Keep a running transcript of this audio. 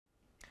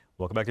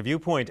Welcome back to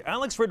Viewpoint.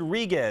 Alex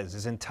Rodriguez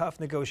is in tough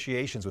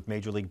negotiations with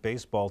Major League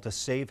Baseball to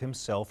save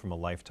himself from a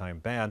lifetime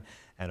ban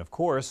and, of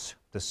course,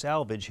 to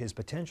salvage his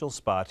potential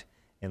spot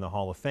in the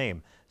Hall of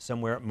Fame.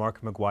 Somewhere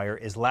Mark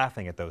McGwire is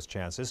laughing at those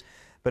chances.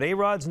 But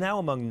ARod's now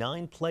among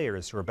 9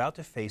 players who are about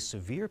to face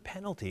severe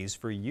penalties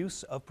for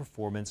use of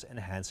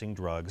performance-enhancing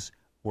drugs,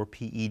 or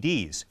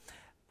PEDs.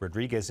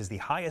 Rodriguez is the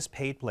highest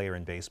paid player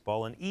in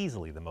baseball and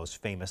easily the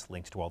most famous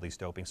linked to all these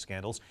doping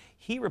scandals.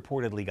 He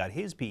reportedly got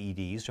his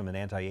PEDs from an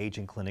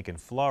anti-aging clinic in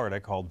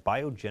Florida called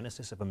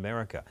Biogenesis of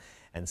America.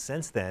 And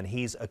since then,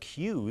 he's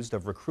accused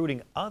of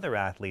recruiting other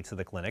athletes to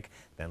the clinic,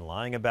 then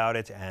lying about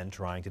it and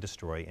trying to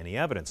destroy any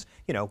evidence.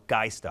 You know,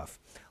 guy stuff.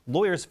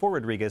 Lawyers for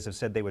Rodriguez have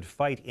said they would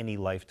fight any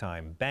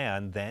lifetime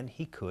ban, then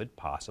he could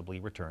possibly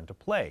return to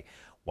play,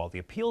 while the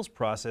appeals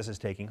process is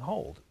taking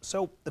hold.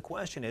 So the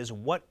question is,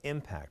 what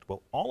impact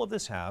will all of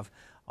this have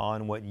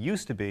on what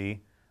used to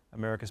be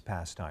America's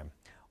pastime?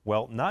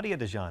 Well, Nadia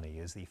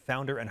Dajani is the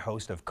founder and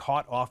host of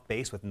Caught Off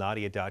Base with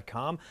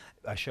Nadia.com,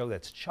 a show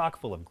that's chock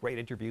full of great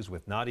interviews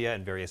with Nadia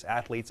and various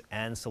athletes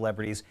and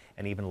celebrities,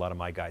 and even a lot of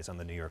my guys on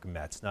the New York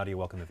Mets. Nadia,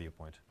 welcome to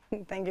Viewpoint.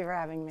 Thank you for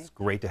having me. It's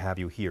great to have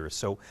you here.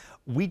 So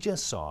we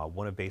just saw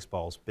one of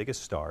baseball's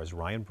biggest stars,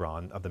 Ryan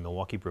Braun of the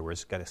Milwaukee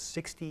Brewers, got a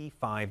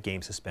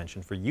 65-game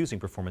suspension for using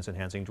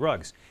performance-enhancing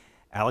drugs.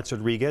 Alex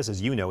Rodriguez,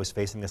 as you know, is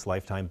facing this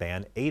lifetime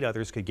ban. 8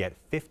 others could get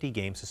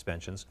 50-game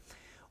suspensions.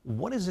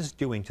 What is this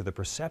doing to the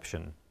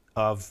perception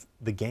of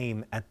the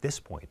game at this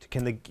point?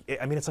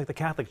 I mean, it's like the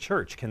Catholic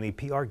Church. Can the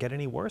PR get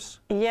any worse?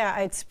 Yeah,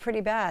 it's pretty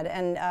bad.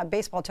 And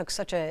baseball took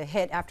such a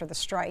hit after the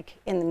strike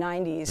in the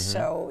 90s.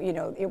 So, you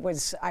know, it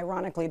was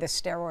ironically the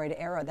steroid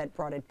era that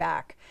brought it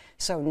back.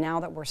 So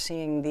now that we're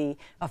seeing the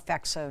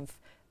effects of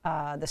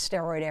the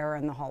steroid era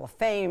in the Hall of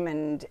Fame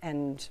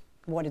and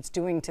what it's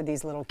doing to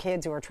these little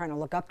kids who are trying to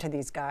look up to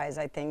these guys,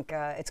 I think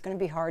it's going to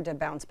be hard to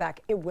bounce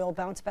back. It will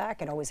bounce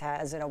back. It always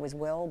has. It always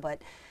will.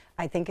 But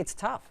I think it's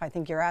tough. I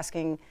think they're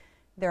asking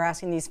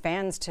these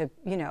fans to,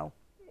 you know,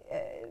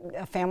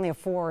 a family of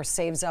 4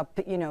 saves up,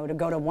 you know, to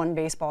go to 1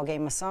 baseball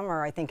game a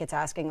summer. I think it's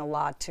asking a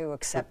lot to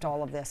accept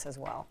all of this as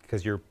well.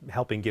 Because you're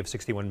helping give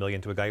 $61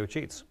 million to a guy who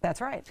cheats.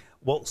 That's right.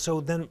 Well, so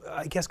then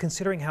I guess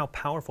considering how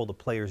powerful the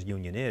players'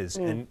 union is,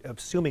 and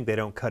assuming they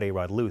don't cut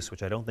ARod loose,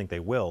 which I don't think they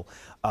will,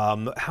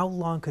 how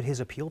long could his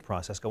appeal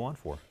process go on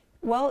for?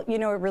 Well, you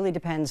know, it really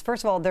depends.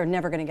 First of all, they're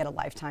never going to get a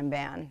lifetime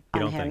ban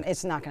on him.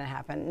 It's not going to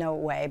happen. No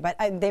way. But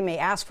they may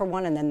ask for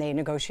one and then they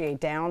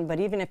negotiate down. But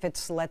even if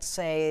it's, let's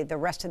say, the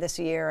rest of this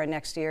year and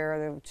next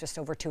year, just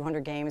over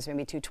 200 games,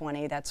 maybe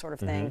 220, that sort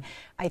of thing,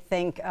 I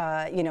think,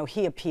 you know,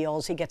 he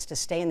appeals. He gets to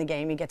stay in the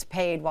game. He gets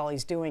paid while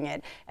he's doing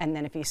it. And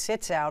then if he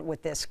sits out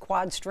with this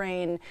quad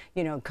strain,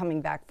 you know,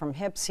 coming back from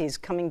hips, he's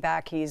coming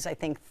back, he's, I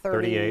think,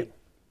 38.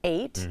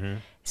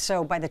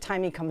 So by the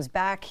time he comes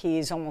back,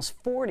 he's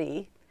almost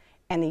 40.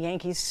 And the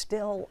Yankees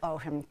still owe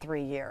him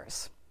 3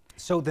 years.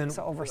 So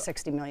over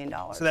 $60 million.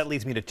 So that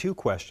leads me to 2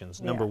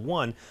 questions. Number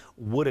 1,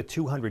 would a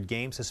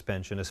 200-game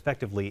suspension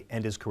effectively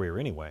end his career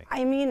anyway?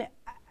 I mean,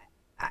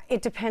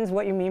 it depends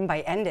what you mean by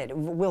ended.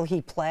 Will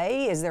he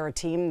play? Is there a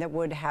team that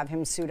would have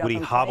him suit up? Would he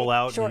hobble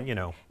out? And, you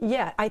know?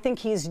 Yeah, I think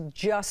he's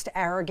just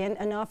arrogant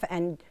enough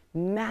and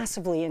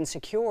massively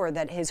insecure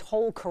that his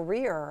whole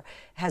career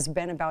has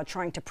been about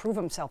trying to prove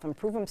himself and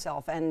prove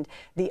himself. And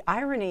the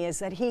irony is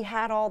that he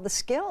had all the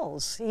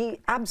skills.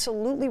 He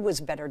absolutely was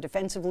better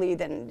defensively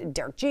than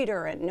Derek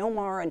Jeter and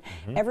Nomar,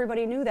 and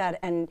everybody knew that.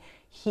 And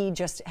he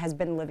just has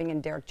been living in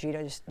Derek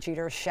Jeter's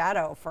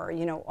shadow for,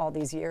 you know, all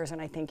these years,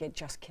 and I think it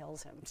just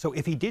kills him. So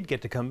if he did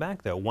get to come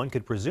back, though, one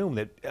could presume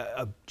that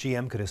a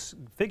GM could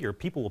figure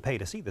people will pay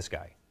to see this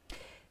guy.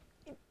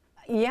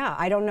 Yeah,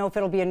 I don't know if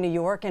it'll be in New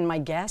York, and my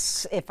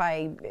guess,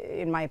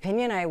 in my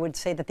opinion, I would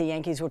say that the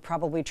Yankees would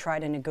probably try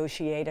to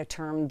negotiate a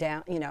term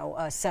down, you know,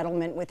 a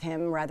settlement with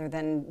him rather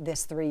than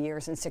this 3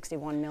 years and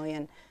 $61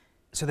 million.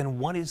 So then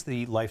what is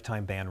the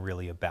lifetime ban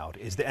really about?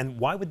 And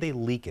why would they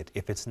leak it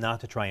if it's not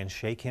to try and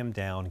shake him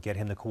down, get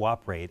him to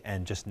cooperate,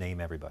 and just name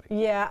everybody?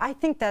 Yeah, I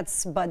think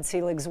that's Bud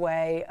Selig's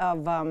way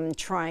of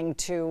trying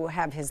to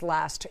have his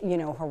last, you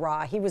know,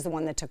 hurrah. He was the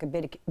one that took a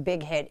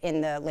big hit in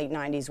the late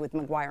 90s with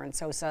McGwire and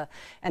Sosa,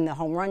 and the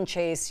home run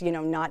chase, you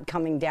know, not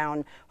coming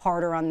down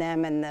harder on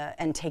them,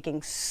 and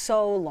taking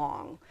so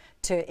long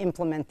to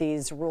implement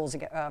these rules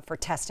for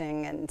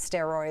testing and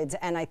steroids.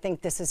 And I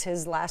think this is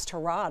his last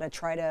hurrah to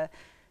try to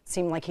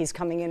seem like he's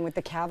coming in with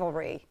the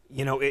cavalry.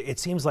 You know, it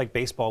seems like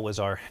baseball was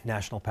our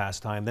national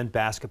pastime, then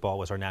basketball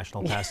was our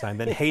national pastime,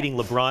 then hating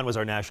LeBron was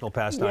our national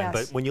pastime. Yes.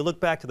 But when you look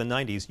back to the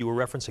 90s, you were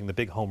referencing the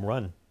big home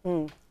run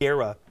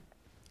era.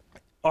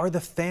 Are the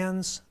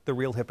fans the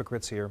real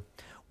hypocrites here?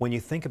 When you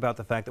think about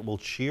the fact that we'll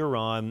cheer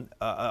on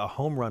a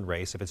home run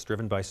race if it's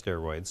driven by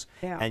steroids,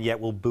 and yet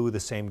we'll boo the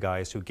same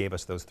guys who gave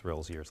us those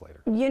thrills years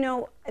later. You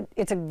know,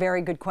 it's a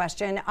very good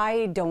question.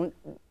 I don't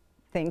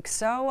think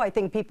so. I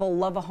think people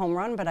love a home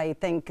run, but I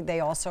think they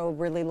also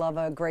really love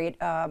a great,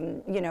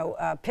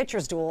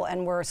 pitcher's duel,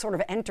 and we're sort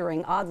of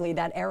entering, oddly,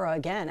 that era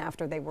again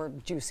after they were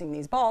juicing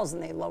these balls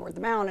and they lowered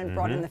them out and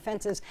brought in the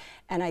fences.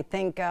 And I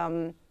think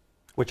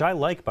Which I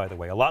like, by the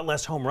way. A lot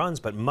less home runs,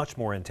 but much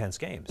more intense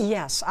games.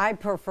 Yes, I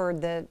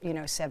preferred the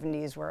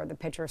 70s where the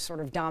pitcher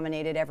sort of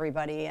dominated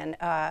everybody, and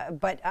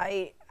but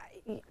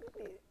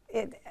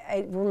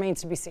it remains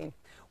to be seen.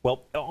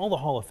 Well, all the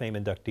Hall of Fame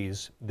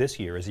inductees this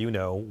year, as you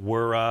know,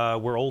 were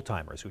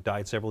old-timers who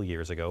died several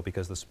years ago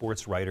because the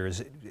sports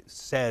writers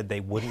said they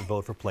wouldn't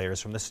vote for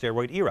players from the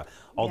steroid era.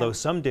 Although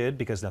some did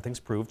because nothing's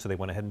proved, so they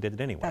went ahead and did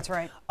it anyway. That's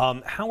right.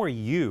 How are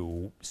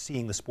you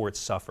seeing the sport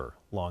suffer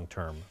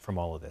long-term from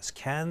all of this?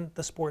 Can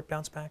the sport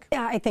bounce back?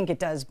 Yeah, I think it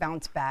does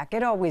bounce back.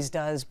 It always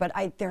does, but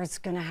there's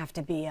going to have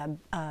to be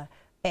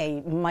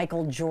a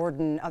Michael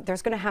Jordan.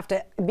 There's going to have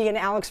to be an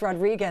Alex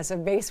Rodriguez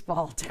of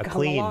baseball to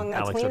come along.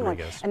 A clean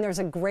Rodriguez. One. And there's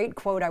a great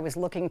quote I was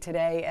looking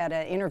today at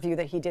an interview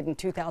that he did in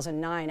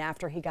 2009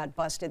 after he got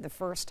busted the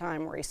first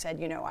time, where he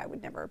said, I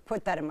would never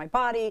put that in my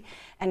body.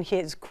 And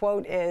his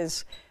quote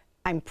is,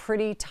 "I'm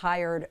pretty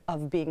tired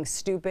of being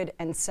stupid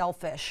and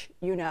selfish,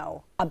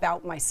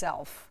 about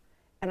myself."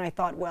 And I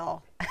thought,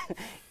 well,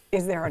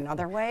 is there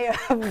another way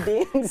of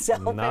being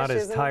selfish? Not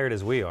as tired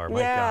as we are, my God.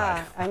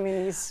 Yeah, I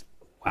mean, he's...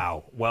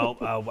 Wow. Well,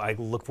 I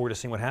look forward to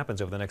seeing what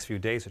happens over the next few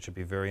days. It should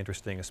be very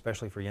interesting,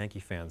 especially for Yankee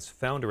fans.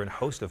 Founder and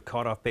host of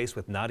Caught Off Base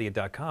with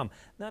Nadia.com,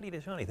 Nadia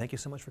Dajani, thank you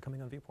so much for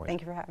coming on Viewpoint.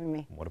 Thank you for having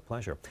me. What a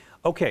pleasure.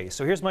 Okay,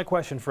 so here's my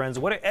question, friends.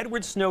 What do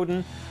Edward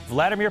Snowden,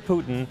 Vladimir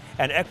Putin,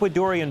 and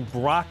Ecuadorian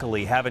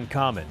broccoli have in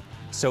common?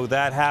 So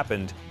That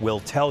Happened will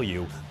tell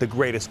you the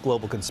greatest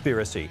global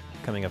conspiracy,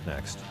 coming up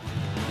next.